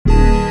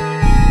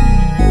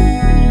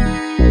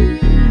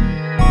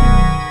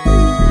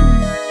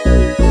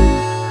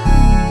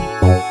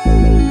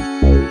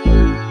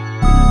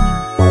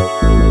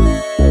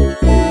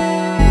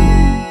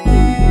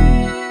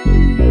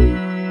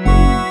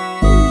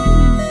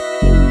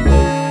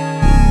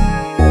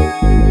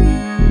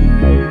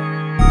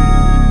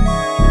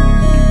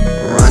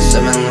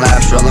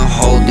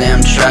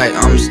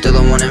I'm still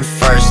the one in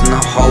first in the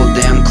whole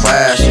damn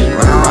class.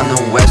 Run around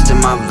the west in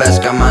my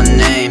vest, got my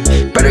name.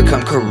 Better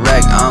come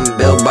correct, I'm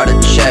built by the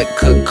check.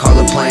 Could call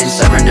a plane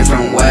 7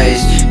 different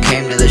ways.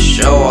 Came to the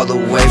show all the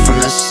way from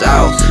the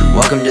south.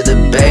 Welcome to the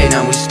bay,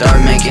 now we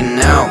start making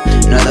out.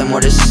 Nothing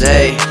more to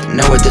say,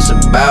 know what this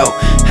about.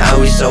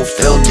 How we so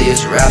filthy,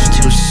 his rap's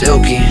too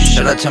silky.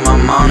 Shout out to my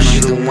mom,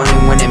 she the one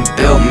who went and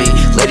built me.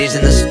 Ladies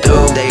in the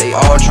stool, they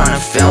all tryna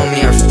film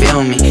me or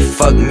feel me.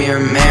 Fuck me or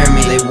marry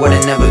me, they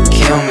wouldn't never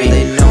kill me.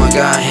 They know I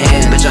got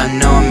hands, bitch I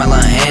know I'm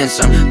hella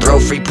handsome. Throw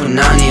free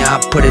punani,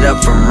 I put it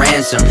up for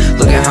ransom.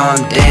 Look at how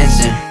I'm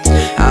dancing,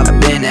 I've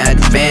been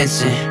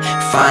advancing,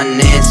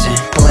 financing,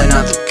 pulling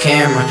out the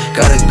camera.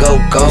 Gotta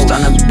go ghost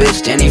on a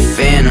bitch, Danny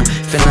Phantom.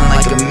 Feeling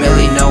like a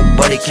millie,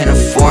 nobody can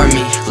afford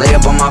me. Lay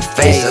up on my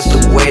face, that's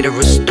the way to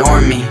restore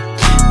me.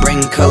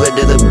 Bring color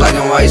to the black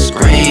and white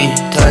screen.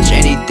 Touch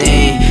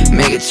anything,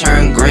 make it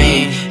turn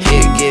green.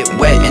 Hit, get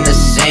wet in the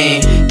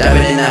scene, dive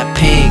it in that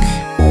pink.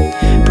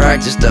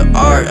 Practice the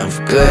art of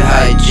good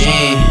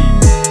hygiene.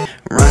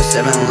 Run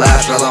 7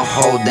 laps, roll the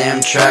whole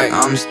damn track.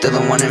 I'm still the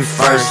one in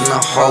first in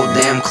the whole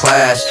damn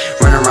class.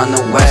 Run around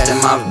the west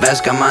in my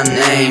vest, got my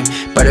name.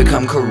 Better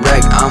come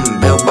correct, I'm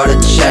built by the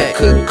check.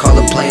 Could call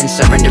a plane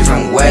 7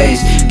 different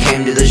ways.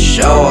 Came to the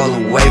show all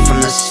the way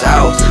from the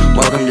south.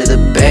 Welcome to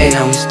the bay,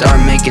 now we start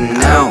making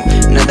out.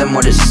 Nothing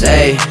more to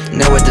say,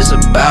 know what this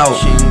about.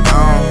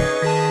 Chingon.